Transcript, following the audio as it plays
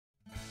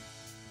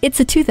It's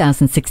a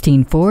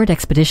 2016 Ford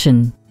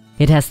Expedition.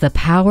 It has the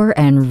power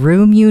and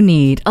room you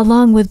need,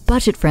 along with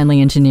budget-friendly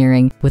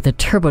engineering. With a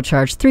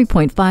turbocharged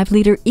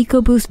 3.5-liter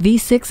EcoBoost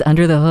V6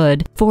 under the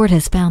hood, Ford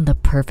has found the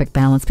perfect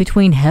balance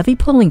between heavy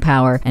pulling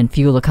power and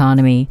fuel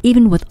economy.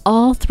 Even with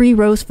all 3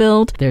 rows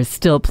filled, there's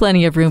still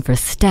plenty of room for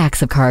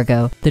stacks of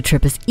cargo. The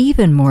trip is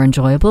even more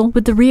enjoyable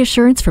with the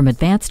reassurance from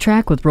Advanced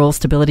Track with roll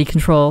stability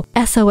control,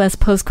 SOS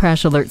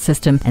post-crash alert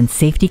system, and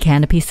safety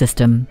canopy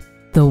system.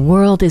 The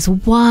world is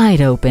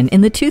wide open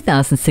in the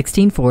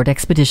 2016 Ford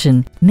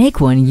Expedition. Make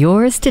one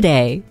yours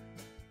today.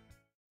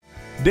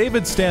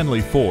 David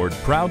Stanley Ford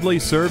proudly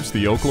serves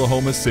the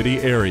Oklahoma City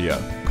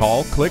area.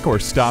 Call, click, or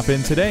stop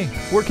in today.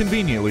 We're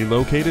conveniently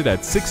located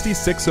at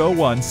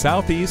 6601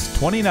 Southeast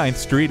 29th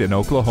Street in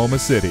Oklahoma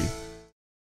City.